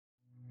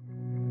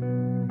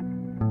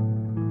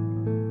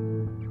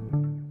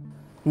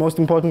Most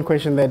important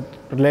question that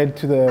led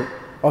to the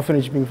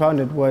orphanage being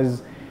founded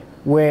was,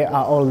 where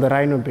are all the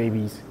rhino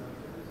babies?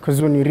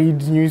 Because when you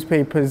read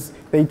newspapers,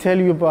 they tell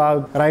you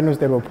about rhinos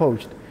that were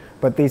poached,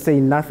 but they say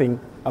nothing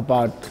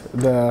about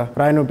the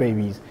rhino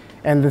babies.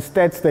 And the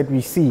stats that we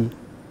see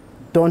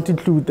don't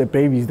include the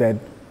babies that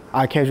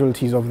are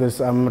casualties of this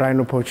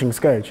rhino poaching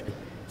scourge.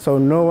 So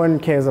no one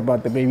cares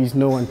about the babies,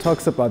 no one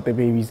talks about the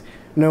babies,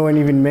 no one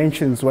even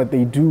mentions what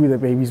they do with the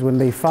babies when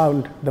they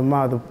found the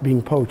mother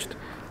being poached.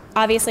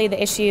 Obviously the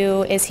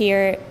issue is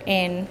here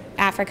in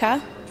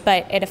Africa,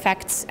 but it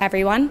affects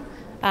everyone.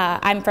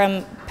 I'm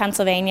from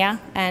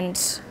Pennsylvania,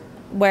 and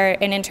we're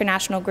an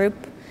international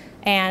group,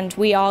 and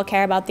we all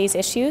care about these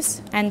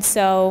issues. And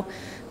so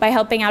by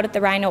helping out at the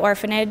Rhino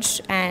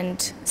Orphanage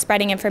and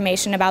spreading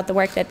information about the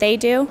work that they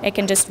do, it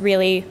can just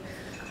really,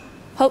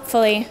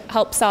 hopefully,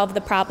 help solve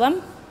the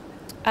problem.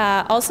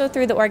 Also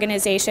through the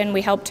organization,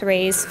 we help to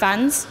raise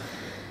funds.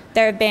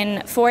 There have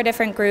been 4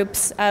 different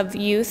groups of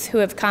youth who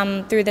have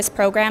come through this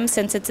program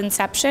since its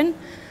inception.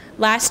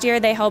 Last year,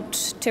 they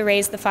helped to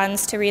raise the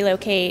funds to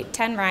relocate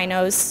 10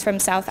 rhinos from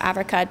South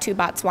Africa to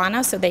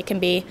Botswana so they can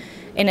be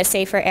in a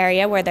safer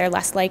area where they're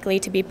less likely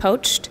to be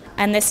poached.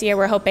 And this year,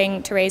 we're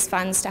hoping to raise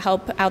funds to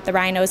help out the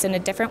rhinos in a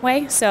different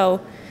way.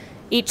 So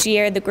each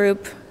year, the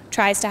group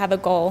tries to have a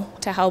goal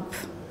to help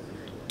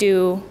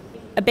do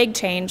a big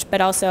change,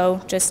 but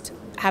also just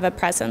have a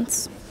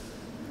presence.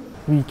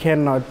 We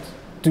cannot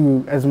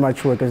do as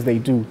much work as they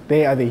do.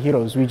 They are the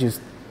heroes. We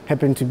just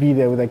happen to be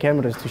there with the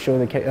cameras to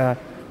show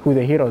who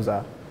the heroes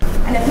are.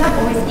 And it's not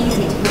always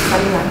easy to put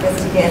something like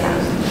this together,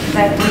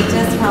 but we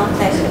just felt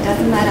that it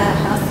doesn't matter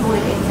how small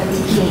it is that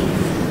we keep.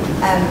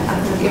 I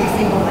think every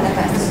single one of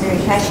us is very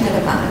passionate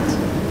about it,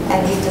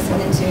 and we just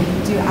wanted to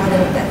do our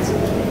little bit.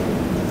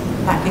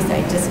 Like we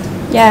say, just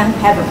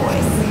have a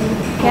voice.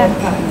 Yeah.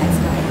 That's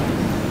great.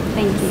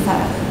 Thank you.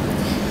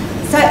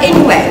 So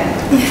anyway,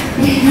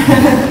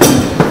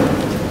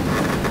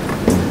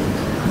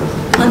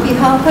 on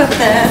behalf of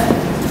the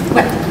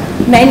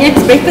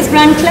Maniacs Breakfast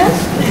Run Club,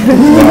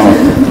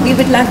 we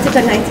would like to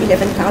donate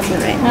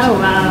 11,000 rand. Oh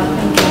wow,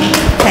 thank you.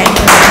 Thank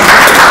you.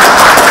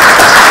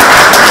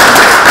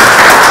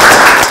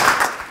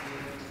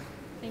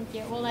 Thank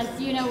you. Well,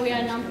 as you know, we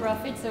are a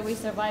non-profit, so we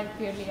survive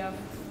purely of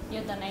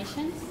your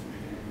donations.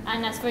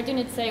 And as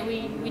Fortunate say,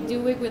 we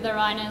do work with the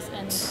rhinos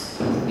and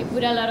we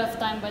put a lot of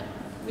time, but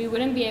we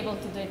wouldn't be able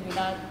to do it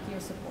without your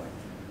support.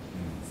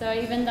 So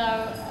even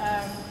though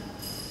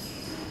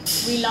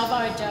we love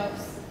our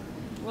jobs,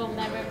 we'll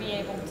never be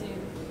able to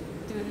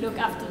look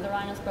after the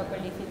rhinos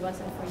properly if it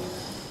wasn't for you.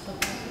 So,